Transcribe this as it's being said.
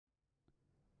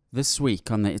This week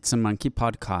on the It's a Monkey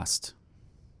podcast.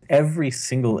 Every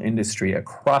single industry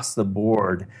across the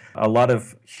board, a lot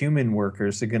of human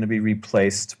workers are going to be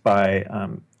replaced by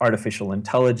artificial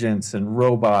intelligence and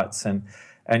robots and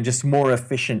just more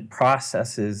efficient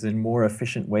processes and more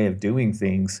efficient way of doing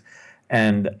things.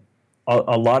 And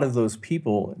a lot of those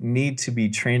people need to be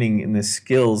training in the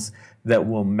skills that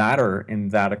will matter in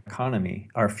that economy.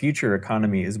 Our future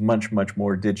economy is much, much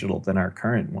more digital than our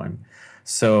current one.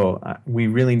 So we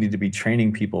really need to be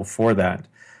training people for that.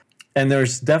 And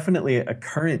there's definitely a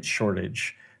current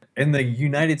shortage. In the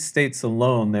United States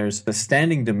alone, there's a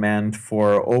standing demand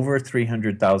for over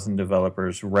 300,000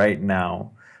 developers right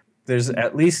now. There's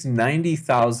at least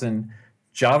 90,000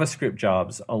 JavaScript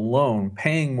jobs alone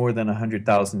paying more than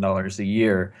 $100,000 a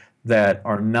year that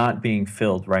are not being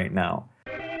filled right now.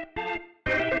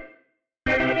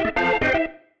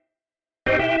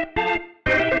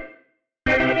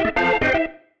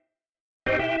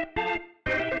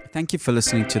 Thank you for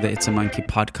listening to the It's a Monkey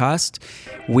podcast.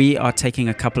 We are taking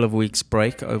a couple of weeks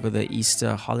break over the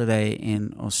Easter holiday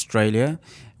in Australia.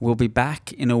 We'll be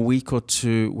back in a week or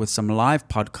two with some live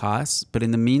podcasts, but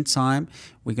in the meantime,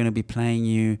 we're going to be playing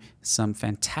you some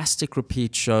fantastic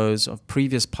repeat shows of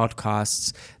previous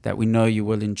podcasts that we know you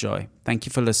will enjoy. Thank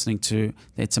you for listening to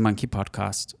the It's a Monkey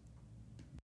podcast.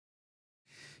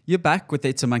 You're back with the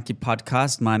It's a Monkey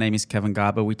podcast. My name is Kevin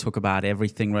Garber. We talk about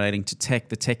everything relating to tech,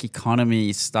 the tech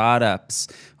economy, startups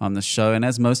on the show. And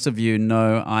as most of you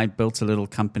know, I built a little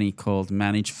company called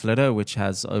Manage Flitter, which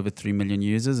has over 3 million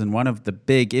users. And one of the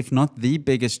big, if not the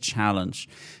biggest challenge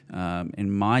in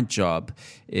my job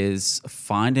is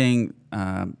finding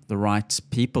the right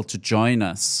people to join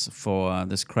us for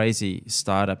this crazy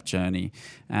startup journey.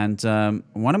 And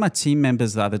one of my team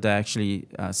members the other day actually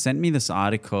sent me this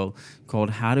article called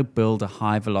How to Build a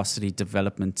High Velocity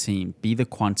Development Team, Be the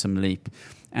Quantum Leap.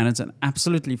 And it's an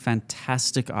absolutely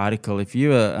fantastic article. If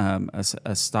you're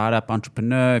a startup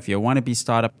entrepreneur, if you want to be a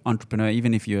startup entrepreneur,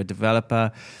 even if you're a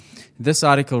developer, this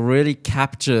article really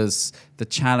captures the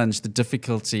challenge, the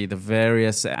difficulty, the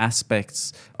various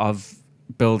aspects of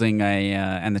building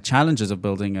and the challenges of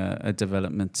building a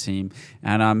development team.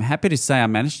 And I'm happy to say I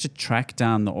managed to track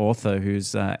down the author,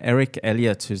 who's Eric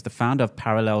Elliott, who's the founder of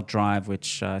Parallel Drive,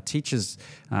 which teaches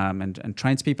and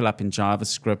trains people up in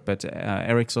JavaScript. But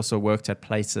Eric's also worked at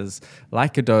places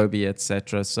like Adobe,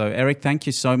 etc. So Eric, thank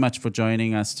you so much for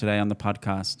joining us today on the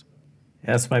podcast.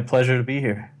 Yeah, it's my pleasure to be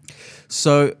here.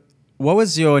 So what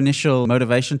was your initial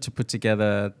motivation to put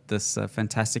together this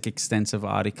fantastic, extensive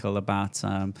article about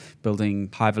building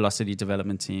high-velocity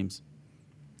development teams?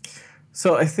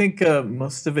 So I think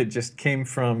most of it just came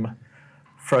from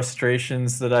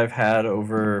frustrations that I've had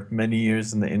over many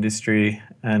years in the industry.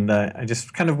 And I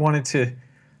just kind of wanted to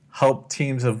help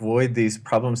teams avoid these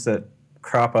problems that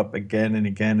crop up again and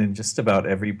again in just about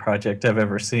every project I've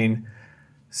ever seen.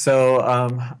 So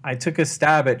I took a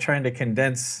stab at trying to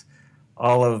condense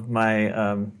all of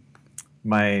my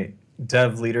my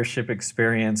dev leadership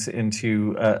experience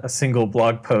into a single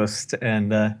blog post,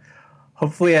 and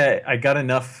hopefully I got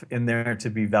enough in there to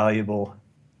be valuable.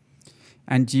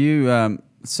 And you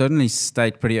certainly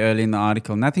state pretty early in the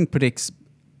article, nothing predicts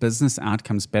business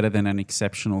outcomes better than an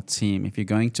exceptional team. If you're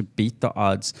going to beat the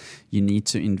odds, you need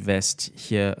to invest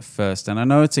here first. And I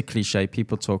know it's a cliche,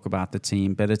 people talk about the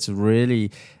team, but it's really,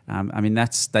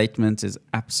 that statement is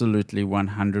absolutely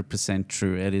 100%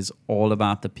 true. It is all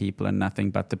about the people and nothing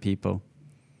but the people.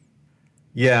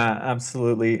 Yeah,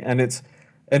 absolutely. And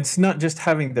it's not just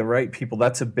having the right people,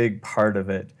 that's a big part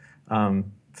of it.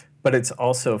 But it's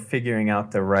also figuring out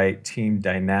the right team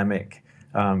dynamic.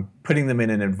 Putting them in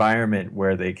an environment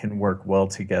where they can work well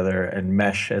together and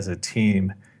mesh as a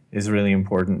team is really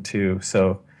important too.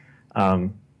 So,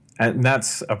 and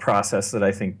that's a process that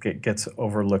I think gets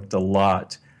overlooked a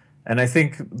lot. And I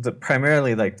think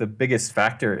primarily the biggest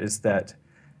factor is that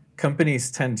companies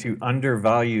tend to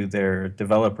undervalue their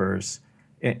developers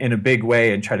in a big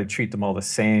way and try to treat them all the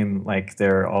same, like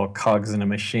they're all cogs in a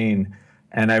machine.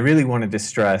 And I really wanted to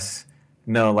stress,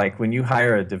 no, when you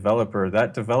hire a developer,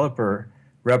 that developer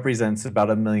represents about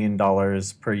 $1 million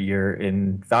per year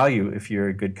in value if you're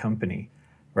a good company,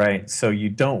 right? So you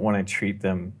don't want to treat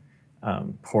them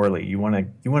poorly. You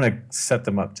want to set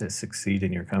them up to succeed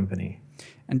in your company.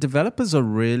 And developers are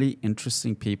really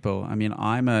interesting people. I mean,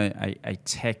 I'm a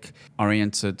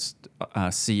tech-oriented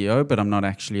CEO, but I'm not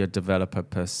actually a developer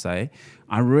per se.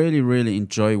 I really, really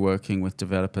enjoy working with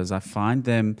developers. I find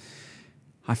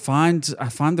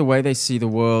the way they see the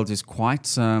world is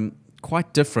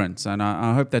quite different, and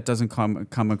I hope that doesn't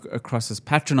come across as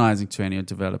patronizing to any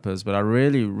developers, but I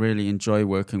really, really enjoy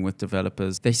working with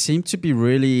developers. They seem to be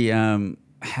really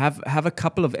have a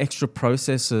couple of extra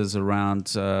processes around,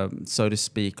 so to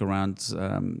speak, around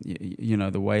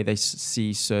the way they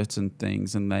see certain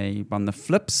things. And they, on the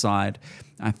flip side,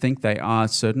 I think they are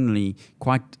certainly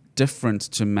quite different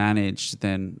to manage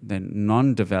than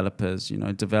non-developers.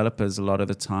 Developers a lot of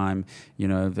the time,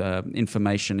 the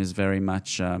information is very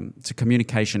much so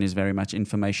communication is very much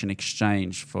information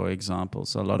exchange, for example.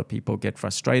 So a lot of people get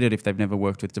frustrated if they've never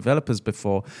worked with developers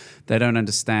before. They don't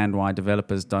understand why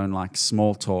developers don't like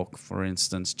small talk, for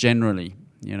instance, generally.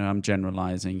 I'm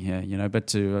generalizing here, but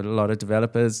to a lot of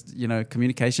developers,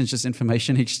 communication is just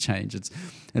information exchange.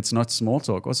 It's not small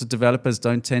talk. Also, developers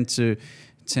don't tend to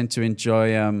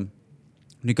enjoy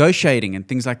negotiating and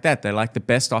things like that. They like the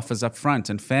best offers up front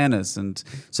and fairness. And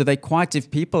so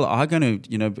if people are going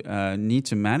to, need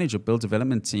to manage or build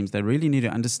development teams, they really need to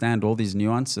understand all these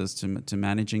nuances to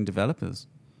managing developers.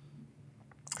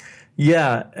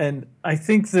 Yeah, and I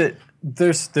think that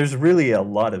there's really a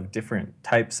lot of different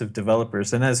types of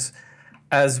developers. And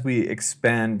as we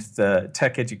expand the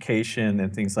tech education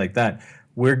and things like that,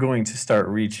 we're going to start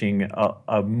reaching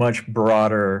a much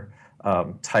broader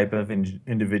type of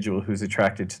individual who's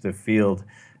attracted to the field.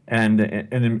 And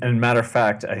matter of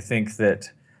fact, I think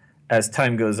that as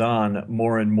time goes on,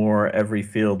 more and more every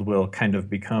field will kind of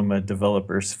become a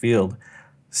developer's field.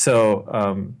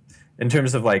 So in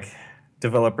terms of like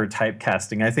developer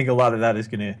typecasting, I think a lot of that is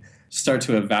going to start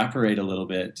to evaporate a little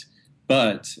bit.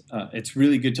 But it's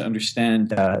really good to understand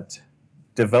that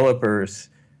developers,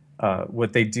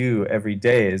 what they do every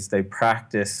day is they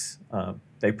practice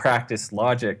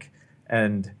logic.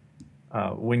 And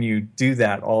when you do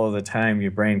that all of the time,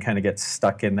 your brain kind of gets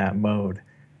stuck in that mode,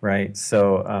 right?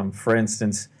 So for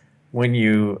instance, when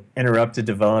you interrupt a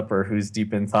developer who's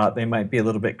deep in thought, they might be a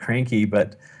little bit cranky,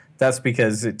 but that's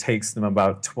because it takes them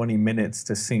about 20 minutes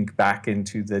to sink back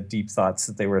into the deep thoughts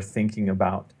that they were thinking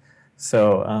about.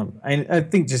 So I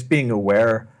think just being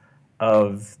aware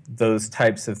of those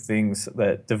types of things,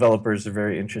 that developers are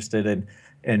very interested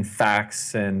in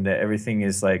facts, and everything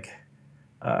is like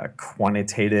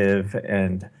quantitative,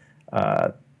 and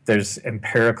there's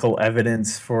empirical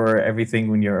evidence for everything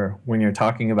when you're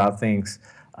talking about things.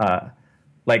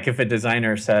 Like if a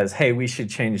designer says, hey, we should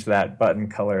change that button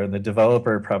color, the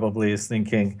developer probably is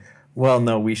thinking, well,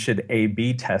 no, we should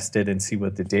A/B test it and see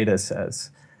what the data says.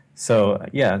 So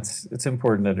yeah, it's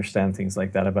important to understand things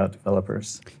like that about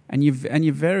developers. And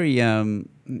you're very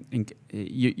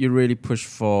you really push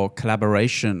for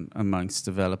collaboration amongst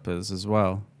developers as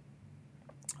well.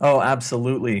 Oh,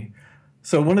 absolutely.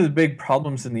 So one of the big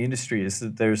problems in the industry is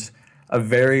that there's a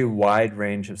very wide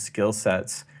range of skill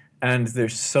sets, and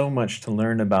there's so much to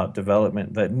learn about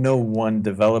development that no one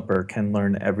developer can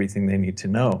learn everything they need to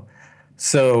know.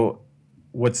 So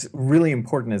what's really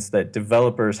important is that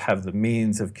developers have the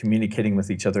means of communicating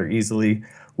with each other easily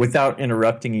without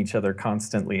interrupting each other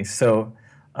constantly. So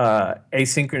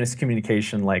asynchronous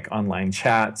communication like online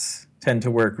chats tend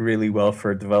to work really well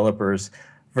for developers,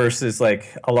 versus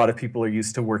like a lot of people are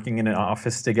used to working in an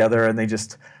office together and they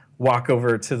just walk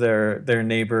over to their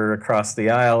neighbor across the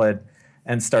aisle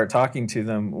and start talking to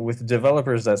them. With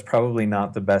developers, that's probably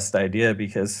not the best idea,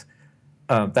 because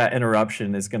that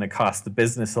interruption is going to cost the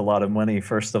business a lot of money,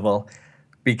 first of all,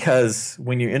 because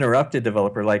when you interrupt a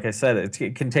developer, like I said,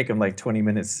 it can take them like 20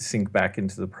 minutes to sink back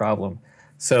into the problem.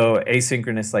 So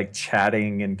asynchronous, like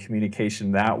chatting and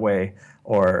communication that way,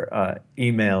 or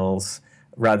emails,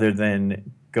 rather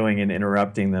than going and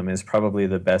interrupting them, is probably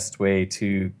the best way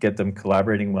to get them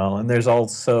collaborating well. And there's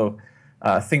also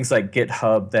things like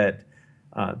GitHub that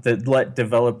let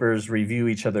developers review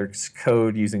each other's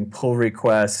code using pull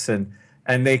requests, and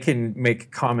they can make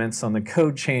comments on the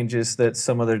code changes that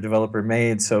some other developer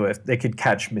made. So if they could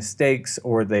catch mistakes,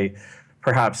 or they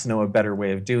perhaps know a better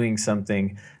way of doing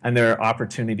something, and there are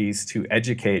opportunities to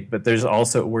educate. But there's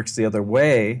also, it works the other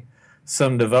way.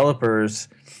 Some developers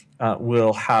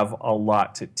will have a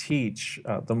lot to teach.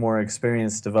 The more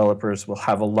experienced developers will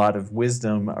have a lot of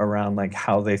wisdom around like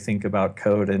how they think about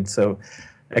code. And so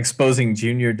exposing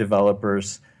junior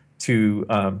developers to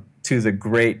the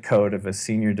great code of a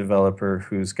senior developer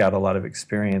who's got a lot of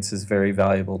experience is very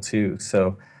valuable too.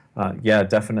 So yeah,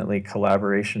 definitely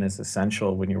collaboration is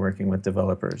essential when you're working with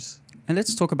developers. And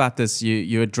let's talk about this.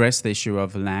 You address the issue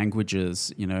of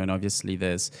languages, and obviously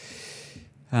there's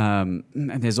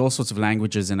all sorts of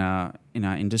languages in our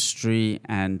industry,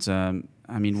 and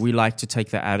I mean, we like to take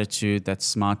the attitude that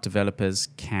smart developers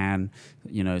can,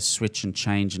 switch and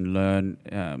change and learn,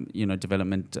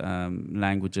 development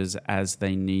languages as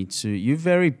they need to. You're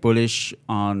very bullish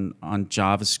on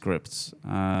JavaScript.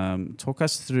 Talk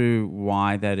us through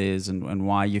why that is, and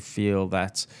why you feel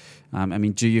that I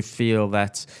mean, do you feel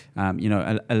that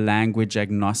a language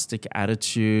agnostic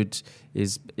attitude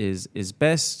is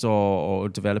best, or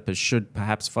developers should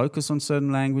perhaps focus on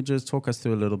certain languages? Talk us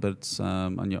through a little bit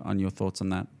on your thoughts on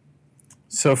that.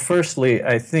 So, firstly,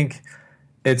 I think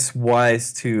it's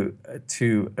wise to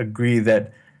agree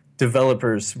that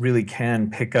developers really can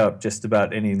pick up just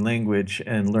about any language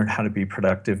and learn how to be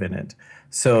productive in it.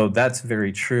 So that's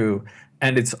very true.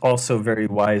 And it's also very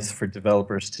wise for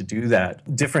developers to do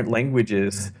that. Different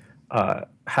languages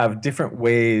have different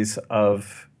ways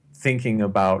of thinking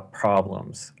about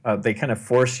problems. They kind of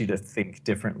force you to think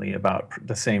differently about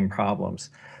the same problems.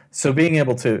 So being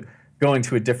able to go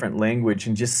into a different language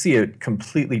and just see a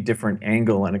completely different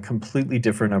angle and a completely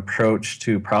different approach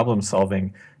to problem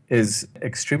solving is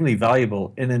extremely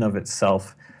valuable in and of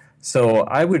itself. So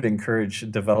I would encourage a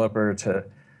developer to,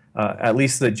 at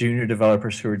least the junior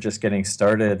developers who are just getting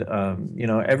started,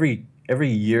 every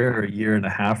year or year and a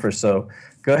half or so,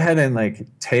 go ahead and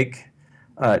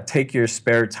take your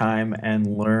spare time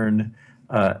and learn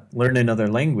another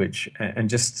language and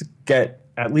just get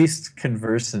at least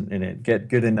conversant in it, get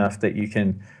good enough that you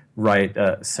can write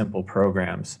simple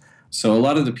programs. So a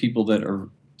lot of the people that are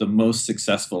the most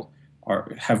successful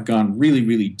have gone really,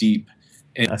 really deep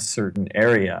in a certain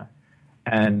area.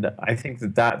 And I think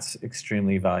that that's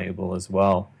extremely valuable as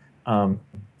well. And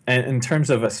in terms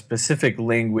of a specific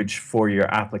language for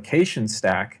your application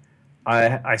stack,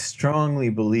 I strongly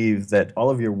believe that all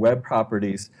of your web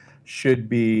properties should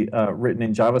be written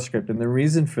in JavaScript. And the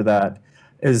reason for that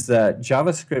is that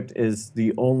JavaScript is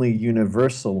the only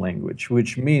universal language,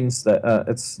 which means that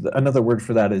another word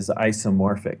for that is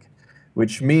isomorphic,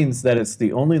 which means that it's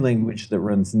the only language that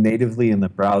runs natively in the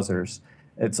browsers.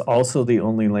 It's also the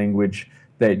only language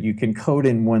that you can code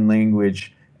in one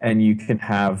language and you can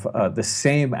have the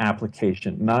same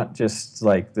application, not just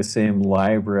like the same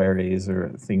libraries or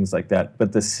things like that,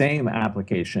 but the same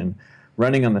application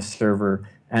running on the server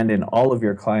and in all of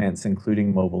your clients,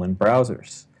 including mobile and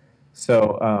browsers.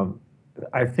 So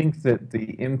I think that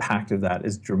the impact of that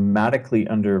is dramatically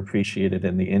underappreciated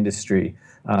in the industry.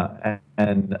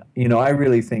 And I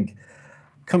really think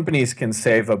companies can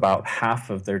save about half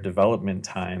of their development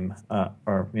time,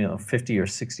 or 50 or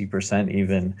 60%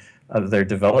 even of their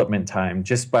development time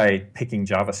just by picking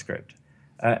JavaScript.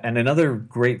 And another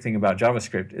great thing about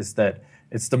JavaScript is that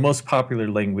it's the most popular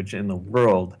language in the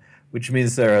world, which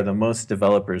means there are the most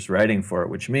developers writing for it,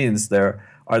 which means there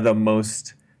are the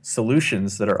most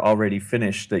solutions that are already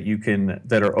finished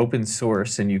that are open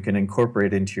source and you can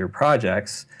incorporate into your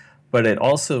projects. But it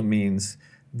also means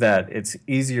that it's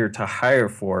easier to hire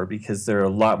for because there are a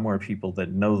lot more people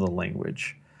that know the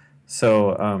language.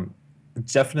 So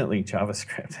definitely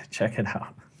JavaScript. Check it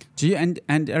out. Do you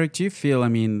and Eric? Do you feel? I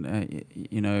mean,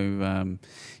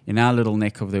 in our little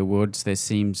neck of the woods,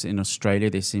 in Australia,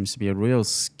 there seems to be a real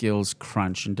skills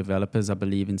crunch in developers. I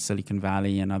believe in Silicon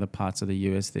Valley and other parts of the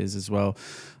US, there's as well.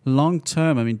 Long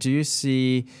term, I mean, do you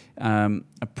see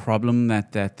a problem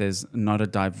that there's not a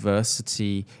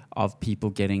diversity of people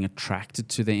getting attracted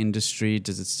to the industry?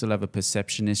 Does it still have a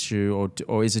perception issue,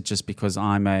 or is it just because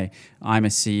I'm a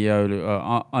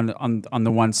CEO on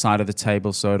the one side of the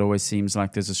table, so it always seems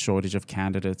like there's a shortage of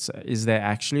candidates? Is there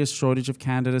actually a shortage of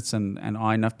candidates, and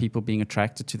are enough people being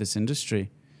attracted to this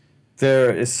industry?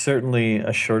 There is certainly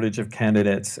a shortage of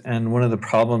candidates, and one of the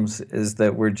problems is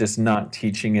that we're just not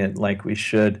teaching it like we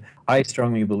should. I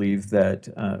strongly believe that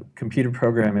computer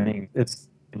programming, it's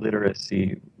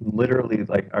literacy, literally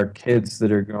like our kids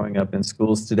that are growing up in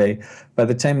schools today, by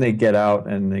the time they get out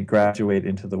and they graduate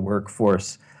into the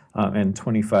workforce in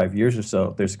 25 years or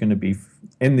so, there's going to be,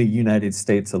 in the United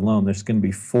States alone, there's going to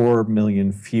be 4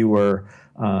 million fewer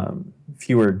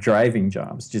driving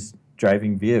jobs, just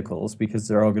driving vehicles, because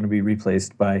they're all going to be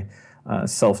replaced by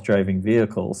self-driving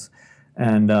vehicles.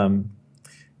 And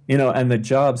and the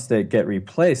jobs that get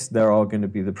replaced, they're all going to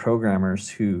be the programmers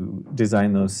who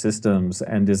design those systems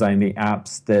and design the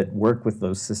apps that work with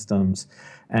those systems.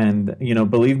 And,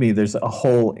 believe me, there's a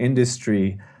whole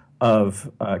industry of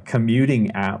commuting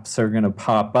apps are going to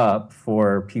pop up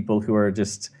for people who are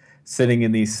just sitting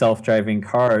in these self-driving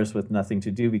cars with nothing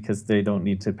to do because they don't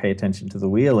need to pay attention to the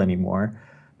wheel anymore.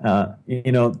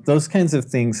 Those kinds of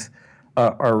things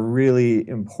are really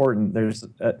important. There's,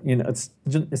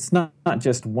 it's not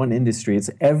just one industry. It's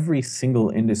every single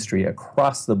industry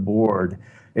across the board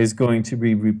is going to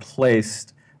be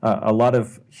replaced. A lot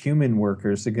of human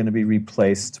workers are going to be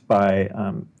replaced by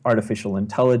artificial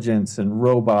intelligence and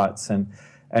robots and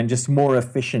just more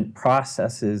efficient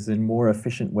processes and more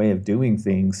efficient way of doing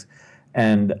things.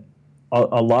 And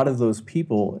a lot of those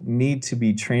people need to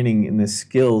be training in the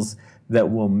skills that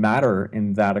will matter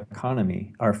in that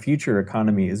economy. Our future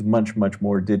economy is much, much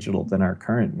more digital than our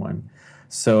current one.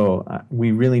 So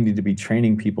we really need to be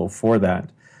training people for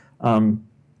that. And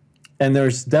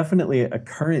there's definitely a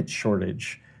current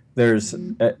shortage. There's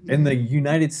in the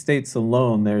United States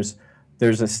alone,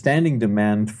 there's a standing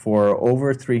demand for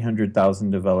over 300,000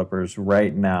 developers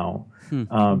right now.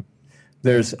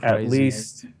 There's at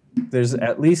least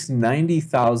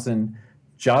 90,000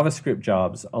 JavaScript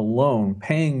jobs alone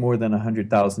paying more than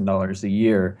 $100,000 a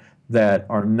year that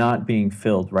are not being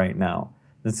filled right now.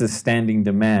 This is standing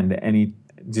demand.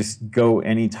 Just go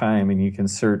anytime and you can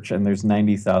search, and there's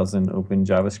 90,000 open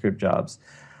JavaScript jobs.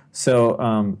 So,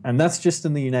 and that's just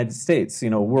in the United States.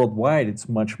 Worldwide, it's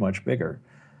much, much bigger.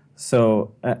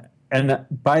 So, and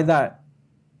by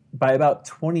about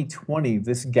 2020,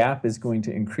 this gap is going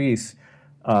to increase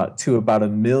to about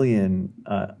 1 million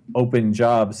open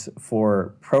jobs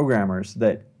for programmers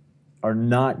that are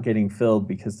not getting filled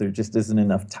because there just isn't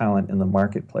enough talent in the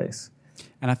marketplace.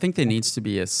 And I think there needs to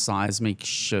be a seismic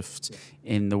shift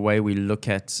in the way we look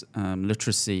at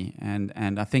literacy,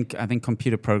 and I think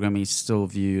computer programming is still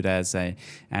viewed as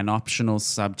an optional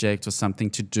subject or something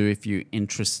to do if you're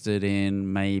interested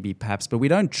in, maybe perhaps, but we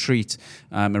don't treat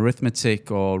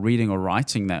arithmetic or reading or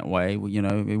writing that way.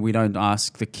 We don't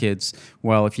ask the kids,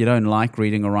 well, if you don't like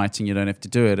reading or writing, you don't have to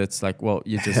do it. It's like, well,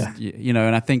 you just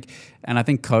and I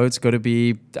think code's got to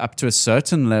be up to a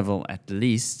certain level at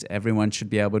least. Everyone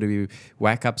should be able to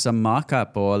whack up some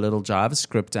markup or a little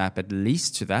JavaScript app at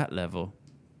least to that level.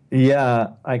 Yeah,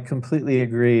 I completely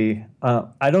agree.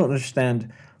 I don't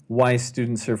understand why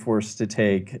students are forced to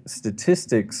take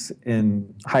statistics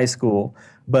in high school,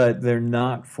 but they're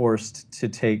not forced to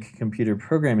take computer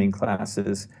programming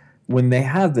classes when they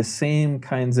have the same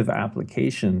kinds of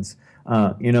applications,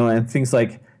 and things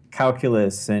like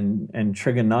calculus and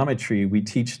trigonometry. We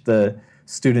teach the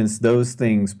students those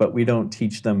things, but we don't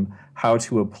teach them how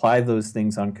to apply those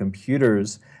things on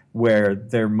computers where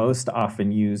they're most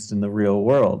often used in the real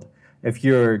world. If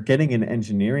you're getting an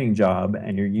engineering job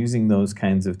and you're using those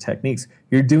kinds of techniques,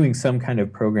 you're doing some kind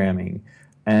of programming.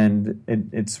 And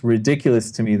it's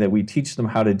ridiculous to me that we teach them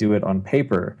how to do it on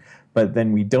paper, but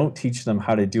then we don't teach them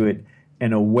how to do it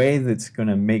in a way that's going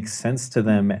to make sense to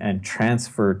them and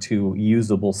transfer to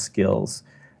usable skills.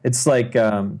 It's like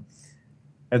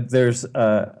there's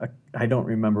I don't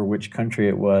remember which country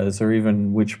it was or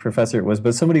even which professor it was,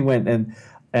 but somebody went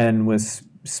and was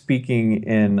speaking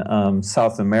in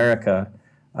South America.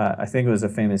 I think it was a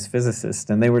famous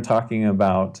physicist, and they were talking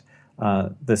about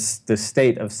the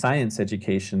state of science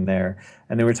education there,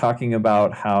 and they were talking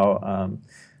about how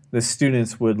the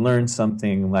students would learn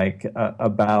something like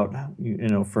about,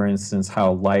 for instance,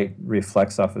 how light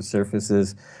reflects off of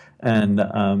surfaces and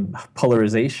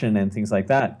polarization and things like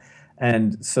that.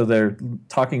 And so they're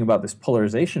talking about this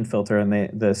polarization filter, and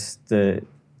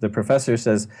the professor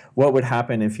says, what would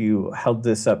happen if you held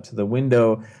this up to the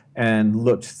window and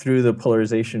looked through the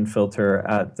polarization filter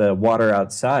at the water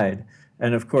outside?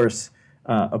 And of course,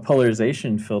 a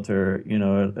polarization filter,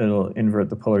 it'll invert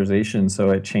the polarization,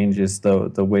 so it changes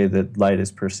the way that light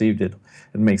is perceived. It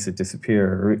makes it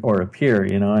disappear or appear,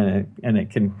 and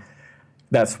it can.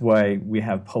 That's why we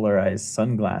have polarized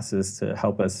sunglasses to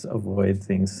help us avoid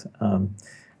things.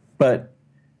 But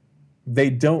they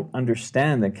don't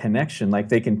understand the connection. Like,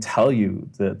 they can tell you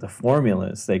the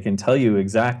formulas, they can tell you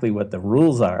exactly what the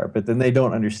rules are, but then they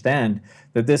don't understand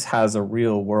that this has a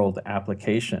real world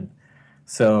application.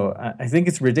 So I think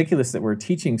it's ridiculous that we're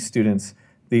teaching students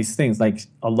these things. Like,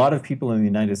 a lot of people in the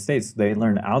United States, they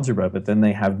learn algebra, but then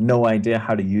they have no idea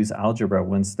how to use algebra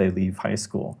once they leave high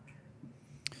school.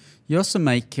 You also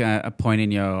make a point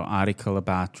in your article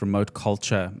about remote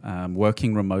culture,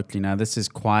 working remotely. Now, this is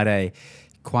quite a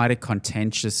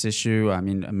contentious issue. I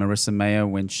mean, Marissa Mayer,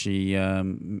 when she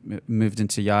moved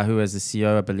into Yahoo as the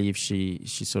CEO, I believe she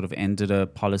sort of ended a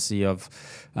policy of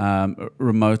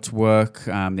remote work.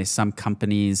 There's some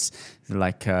companies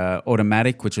like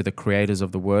Automatic, which are the creators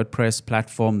of the WordPress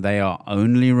platform. They are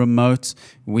only remote.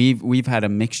 We've had a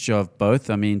mixture of both.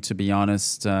 I mean, to be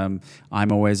honest, I'm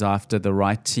always after the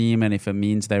right team, and if it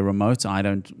means they're remote, I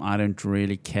don't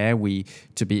really care.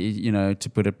 To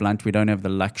put it blunt, we don't have the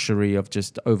luxury of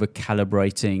just over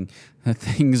calibrating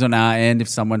things on our end. If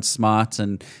someone's smart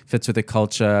and fits with the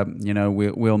culture,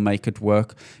 we'll make it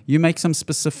work. You make some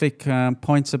specific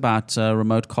points about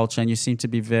remote culture, and you seem to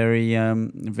be very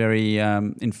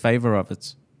in favor of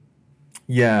it.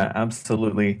 Yeah,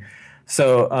 absolutely.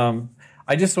 So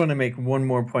I just want to make one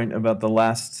more point about the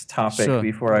last topic Sure.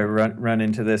 before I run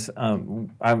into this. I'm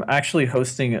actually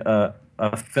hosting a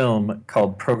film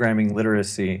called Programming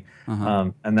Literacy,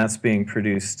 Uh-huh. and that's being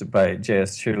produced by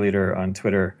JS Cheerleader on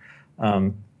Twitter.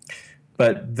 Um,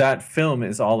 but that film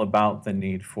is all about the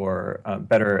need for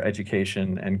better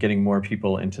education and getting more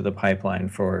people into the pipeline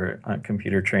for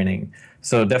computer training.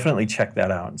 So definitely check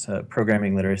that out. It's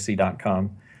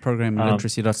programmingliteracy.com.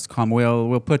 Programmingliteracy.com.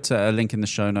 We'll put a link in the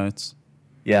show notes.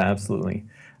 Yeah, absolutely.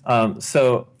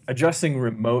 So addressing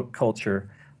remote culture,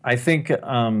 I think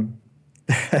a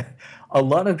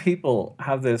lot of people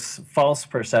have this false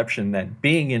perception that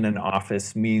being in an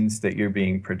office means that you're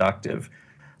being productive.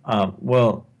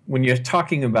 Well, when you're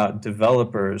talking about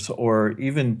developers or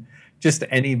even just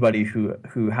anybody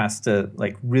who has to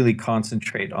like really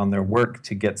concentrate on their work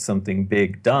to get something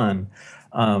big done,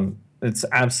 it's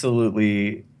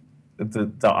absolutely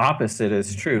the opposite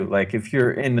is true. Like if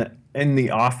you're in the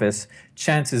office,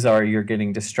 chances are you're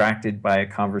getting distracted by a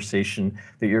conversation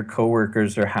that your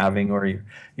coworkers are having, or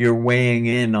you're weighing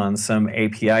in on some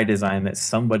API design that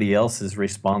somebody else is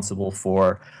responsible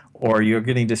for, or you're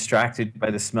getting distracted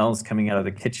by the smells coming out of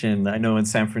the kitchen. I know in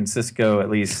San Francisco, at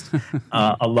least,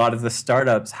 a lot of the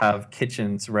startups have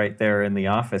kitchens right there in the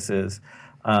offices.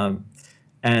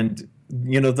 And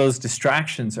those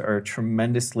distractions are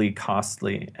tremendously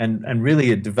costly, and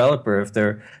really a developer, if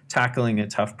they're tackling a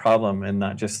tough problem and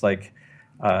not just like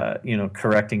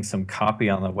correcting some copy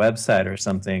on the website or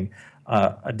something,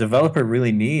 a developer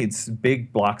really needs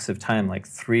big blocks of time, like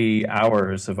 3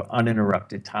 hours of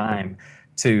uninterrupted time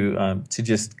to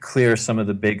just clear some of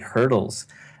the big hurdles.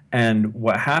 And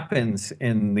what happens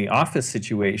in the office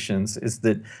situations is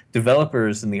that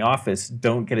developers in the office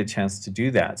don't get a chance to do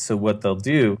that. So what they'll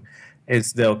do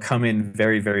is they'll come in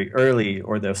very, very early,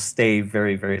 or they'll stay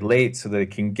very, very late so they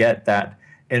can get that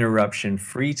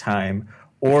interruption-free time,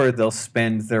 or they'll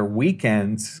spend their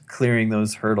weekends clearing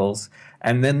those hurdles,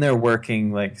 and then they're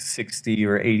working like 60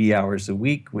 or 80 hours a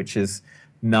week, which is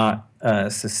not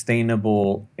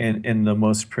sustainable in the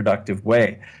most productive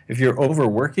way. If you're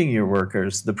overworking your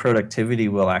workers, the productivity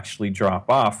will actually drop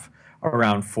off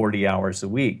around 40 hours a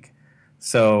week.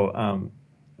 So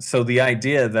the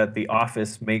idea that the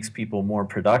office makes people more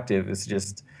productive is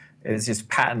just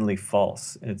patently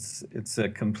false. It's a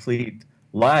complete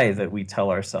lie that we tell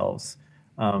ourselves.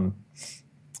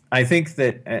 I think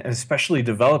that especially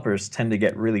developers tend to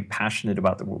get really passionate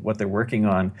about what they're working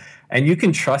on, and you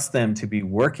can trust them to be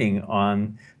working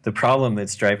on the problem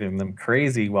that's driving them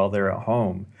crazy while they're at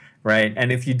home, right?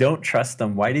 And if you don't trust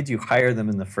them, why did you hire them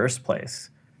in the first place?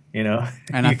 And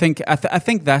I think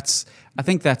that's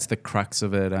the crux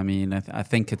of it. I mean, I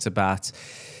think it's about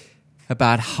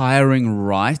hiring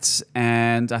right,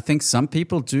 and I think some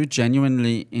people do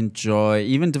genuinely enjoy,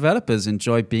 even developers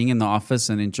enjoy being in the office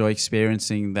and enjoy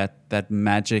experiencing that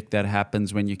magic that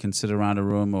happens when you can sit around a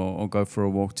room or go for a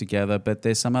walk together. But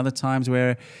there's some other times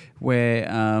where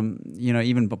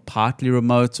even partly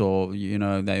remote, or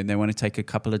they want to take a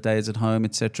couple of days at home,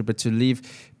 etc.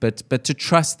 But to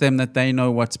trust them that they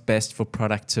know what's best for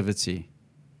productivity.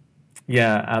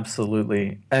 Yeah,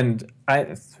 absolutely. And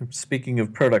speaking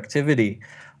of productivity,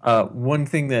 one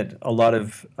thing that a lot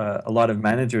of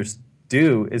managers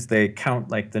do is they count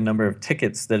like the number of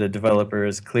tickets that a developer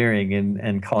is clearing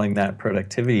and calling that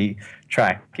productivity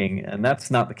tracking. And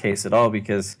that's not the case at all,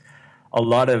 because a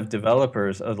lot of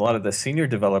the senior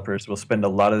developers will spend a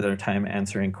lot of their time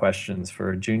answering questions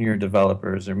for junior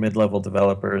developers or mid-level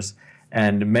developers,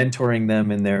 and mentoring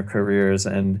them in their careers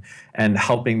and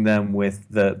helping them with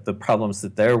the problems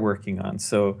that they're working on.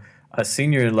 So a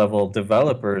senior level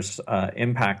developer's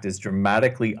impact is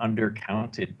dramatically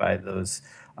undercounted by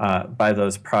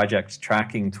those project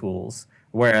tracking tools,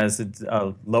 whereas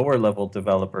a lower level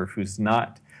developer who's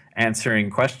not answering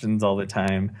questions all the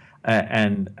time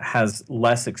and has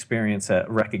less experience at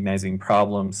recognizing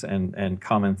problems and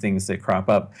common things that crop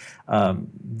up,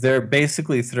 they're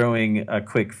basically throwing a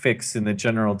quick fix in the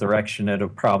general direction at a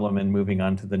problem and moving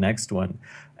on to the next one.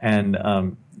 And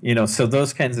so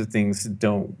those kinds of things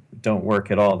don't work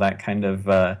at all. That kind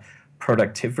of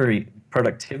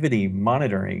productivity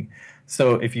monitoring.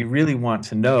 So if you really want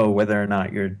to know whether or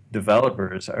not your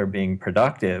developers are being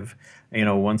productive,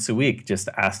 once a week, just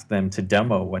ask them to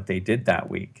demo what they did that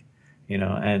week.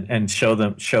 And show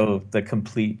the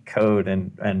complete code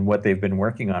and what they've been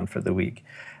working on for the week.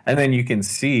 And then you can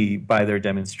see by their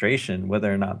demonstration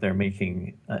whether or not they're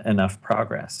making enough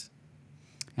progress.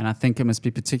 And I think it must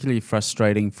be particularly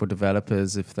frustrating for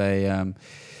developers if they...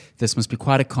 This must be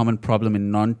quite a common problem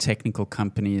in non-technical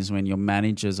companies when your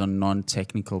managers are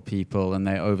non-technical people and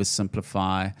they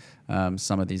oversimplify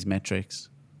some of these metrics.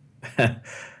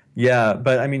 Yeah,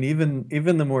 but I mean,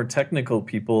 even the more technical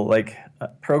people, like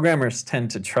programmers, tend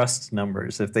to trust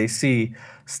numbers. If they see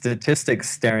statistics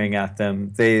staring at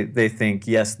them, they think,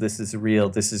 yes, this is real,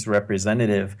 this is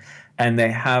representative, and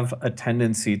they have a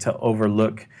tendency to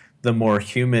overlook the more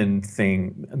human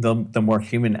thing, the more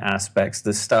human aspects,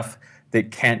 the stuff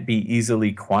that can't be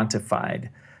easily quantified.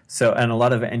 So, and a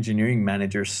lot of engineering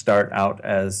managers start out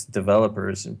as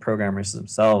developers and programmers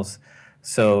themselves,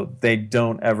 so they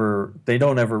don't ever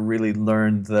really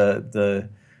learn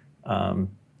um,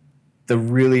 the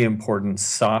really important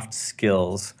soft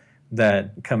skills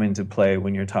that come into play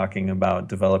when you're talking about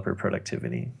developer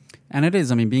productivity. And it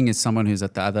is, I mean, being as someone who's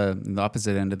at the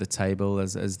opposite end of the table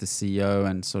as the CEO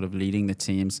and sort of leading the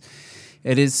teams,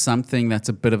 it is something that's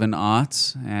a bit of an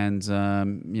art, and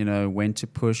when to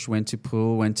push, when to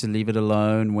pull, when to leave it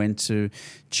alone, when to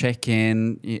check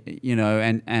in,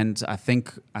 and I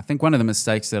think one of the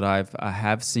mistakes that I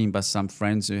have seen by some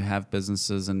friends who have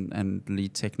businesses and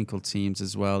lead technical teams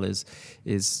as well is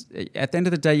at the end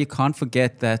of the day, you can't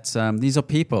forget that these are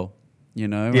people.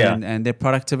 Yeah. And their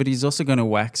productivity is also going to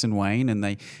wax and wane, and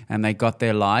they got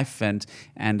their life, and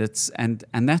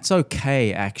that's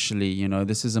okay, actually.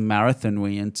 This is a marathon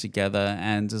we're in together,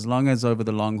 and as long as over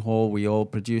the long haul we all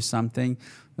produce something,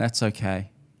 that's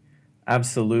okay.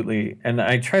 Absolutely. And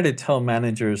I try to tell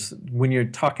managers, when you're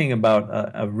talking about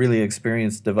a really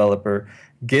experienced developer,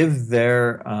 give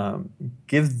their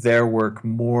work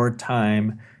more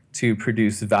time to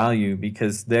produce value,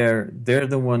 because they're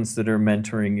the ones that are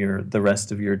mentoring the rest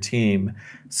of your team.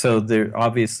 So they're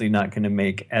obviously not going to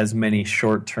make as many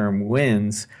short-term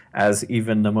wins as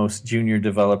even the most junior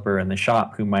developer in the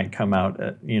shop, who might come out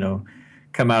of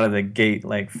the gate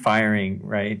like firing,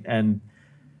 right? And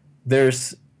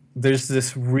there's there's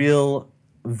this real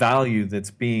value that's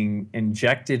being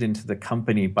injected into the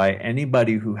company by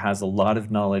anybody who has a lot of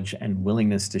knowledge and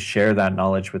willingness to share that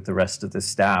knowledge with the rest of the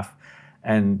staff.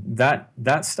 And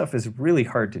that stuff is really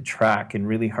hard to track and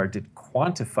really hard to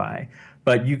quantify,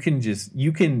 but you can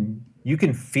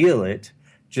feel it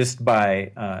just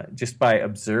by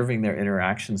observing their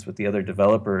interactions with the other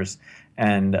developers,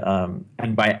 and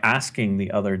by asking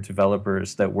the other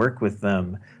developers that work with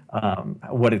them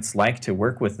what it's like to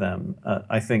work with them.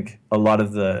 I think a lot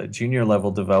of the junior level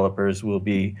developers will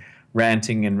be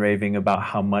ranting and raving about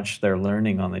how much they're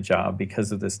learning on the job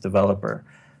because of this developer.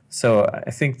 So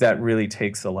I think that really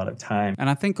takes a lot of time. And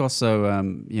I think also,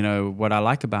 what I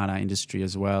like about our industry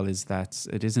as well is that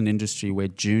it is an industry where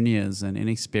juniors and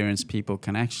inexperienced people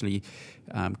can actually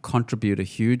contribute a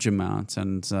huge amount.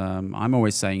 And I'm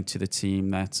always saying to the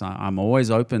team that I'm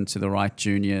always open to the right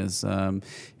juniors. I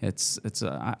guess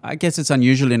it's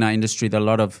unusual in our industry that a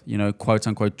lot of, quote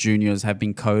unquote juniors have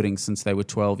been coding since they were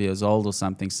 12 years old or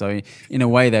something. So in a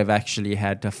way, they've actually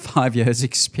had 5 years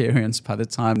experience by the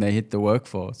time they hit the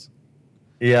workforce.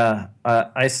 Yeah,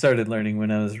 I started learning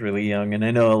when I was really young, and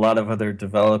I know a lot of other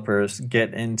developers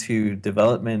get into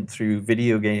development through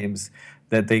video games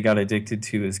that they got addicted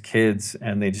to as kids,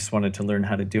 and they just wanted to learn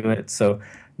how to do it. So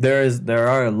there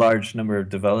are a large number of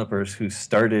developers who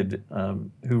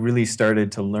really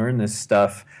started to learn this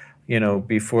stuff,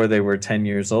 before they were 10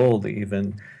 years old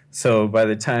even. So by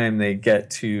the time they get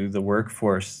to the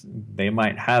workforce, they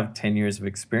might have 10 years of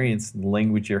experience in the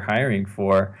language you're hiring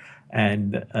for,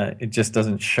 and it just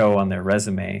doesn't show on their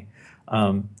resume.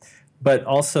 Um, but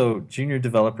also, junior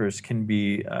developers can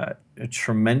be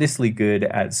tremendously good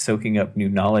at soaking up new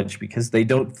knowledge because they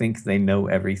don't think they know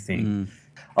everything.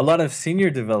 A lot of senior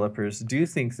developers do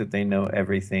think that they know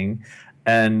everything,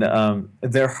 and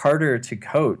they're harder to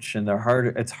coach, and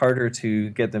it's harder to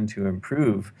get them to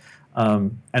improve,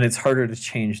 and it's harder to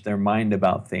change their mind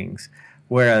about things.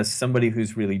 Whereas somebody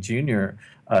who's really junior,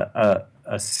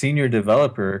 a senior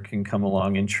developer can come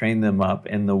along and train them up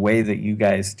in the way that you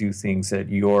guys do things at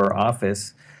your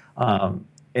office,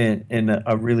 in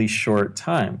a really short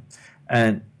time.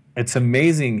 And it's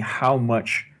amazing how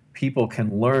much people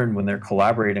can learn when they're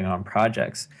collaborating on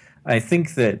projects. I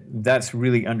think that that's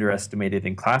really underestimated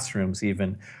in classrooms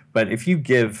even. But if you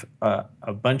give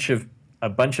a bunch of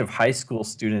high school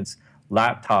students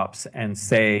laptops and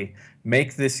say,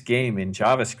 make this game in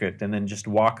JavaScript, and then just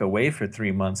walk away for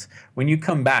 3 months, when you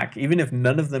come back, even if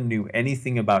none of them knew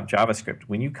anything about JavaScript,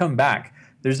 when you come back,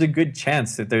 there's a good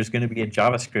chance that there's going to be a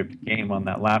JavaScript game on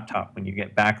that laptop when you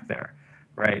get back there,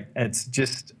 right? It's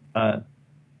just,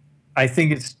 I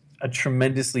think it's a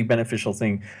tremendously beneficial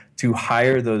thing to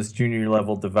hire those junior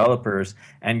level developers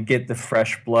and get the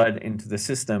fresh blood into the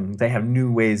system. They have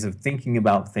new ways of thinking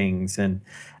about things, and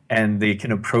they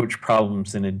can approach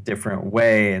problems in a different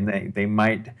way, and they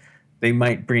might they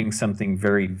might bring something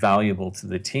very valuable to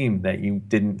the team that you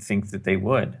didn't think that they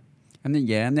would. And then,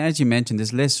 and as you mentioned,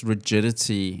 there's less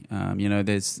rigidity.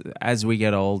 There's as we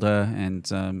get older, and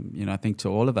I think to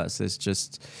all of us, there's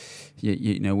just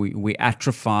we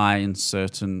atrophy in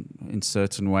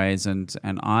certain ways, and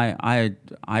I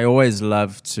always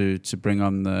love to bring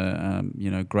on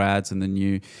the grads and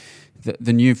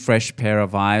the new fresh pair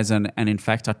of eyes, and in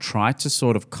fact I try to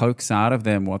sort of coax out of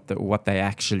them what they're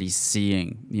actually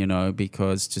seeing,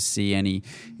 because to see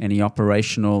any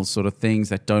operational sort of things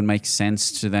that don't make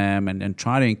sense to them, and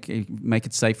try to make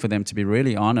it safe for them to be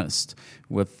really honest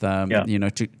with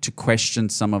to question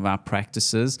some of our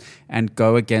practices and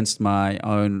go against my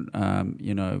own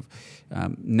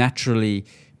naturally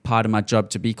part of my job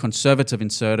to be conservative in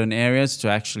certain areas, to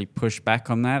actually push back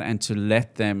on that and to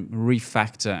let them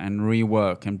refactor and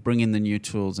rework and bring in the new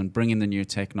tools and bring in the new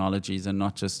technologies, and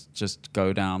not just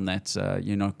go down that,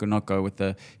 not go with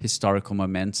the historical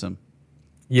momentum.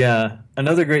 Yeah.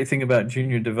 Another great thing about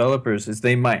junior developers is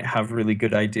they might have really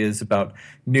good ideas about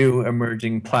new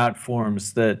emerging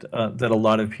platforms that a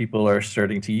lot of people are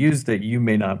starting to use that you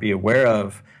may not be aware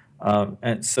of.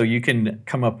 And so you can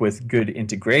come up with good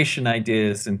integration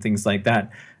ideas and things like that,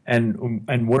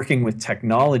 and working with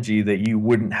technology that you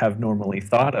wouldn't have normally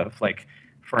thought of. Like,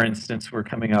 for instance, we're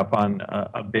coming up on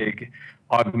a big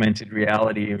augmented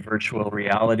reality, virtual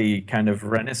reality kind of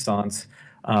renaissance.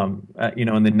 In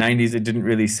the 90s, it didn't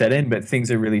really set in, but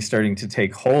things are really starting to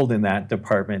take hold in that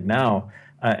department now.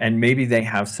 And maybe they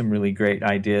have some really great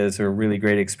ideas or really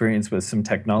great experience with some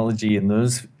technology in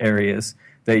those areas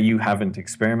that you haven't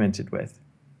experimented with.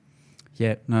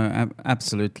 Yeah, no,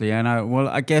 absolutely. And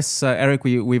I guess, Eric,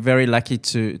 we're very lucky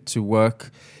to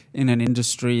work in an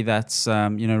industry that's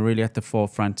really at the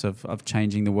forefront of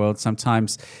changing the world.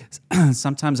 Sometimes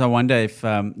I wonder if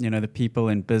the people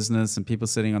in business and people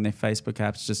sitting on their Facebook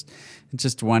apps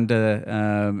just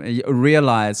wonder,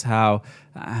 realize how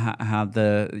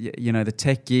the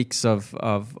tech geeks of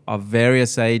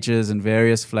various ages and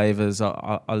various flavors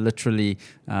are literally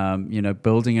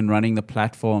building and running the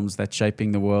platforms that's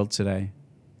shaping the world today.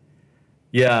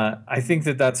 Yeah, I think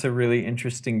that's a really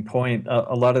interesting point.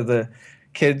 A lot of the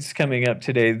kids coming up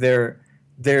today,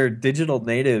 they're digital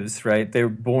natives, right? They're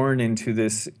born into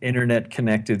this internet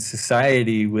connected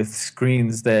society with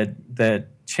screens that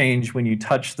change when you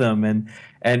touch them, and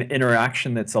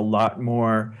interaction that's a lot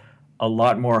more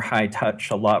high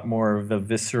touch, a lot more of a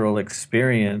visceral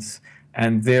experience.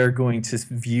 And they're going to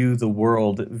view the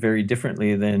world very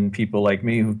differently than people like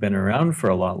me who've been around for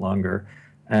a lot longer.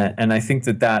 And I think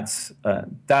that's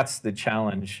the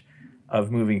challenge of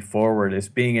moving forward, is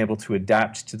being able to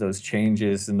adapt to those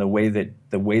changes and the way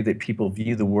that people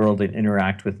view the world and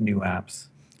interact with new apps.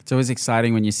 It's always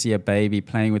exciting when you see a baby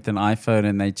playing with an iPhone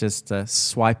and they just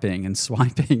swiping and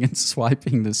swiping and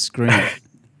swiping the screen.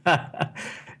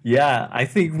 Yeah, I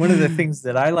think one of the things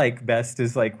that I like best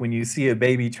is like when you see a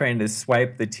baby trying to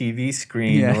swipe the TV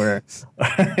screen,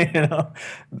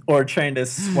 or trying to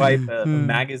swipe a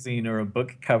magazine or a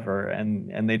book cover,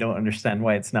 and they don't understand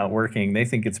why it's not working. They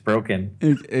think it's broken.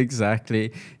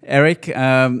 Exactly. Eric,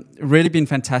 really been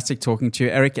fantastic talking to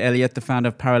you. Eric Elliott, the founder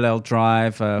of Parallel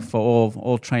Drive, for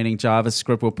all training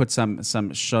JavaScript. We'll put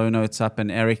some show notes up,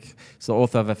 and Eric is the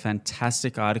author of a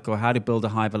fantastic article, How to Build a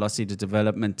High Velocity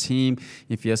Development Team.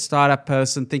 If you're a startup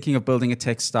person thinking of building a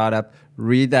tech startup,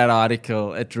 read that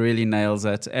article. It really nails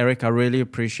it. Eric, I really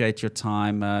appreciate your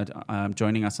time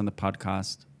joining us on the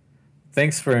podcast.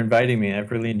 Thanks for inviting me.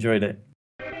 I've really enjoyed it.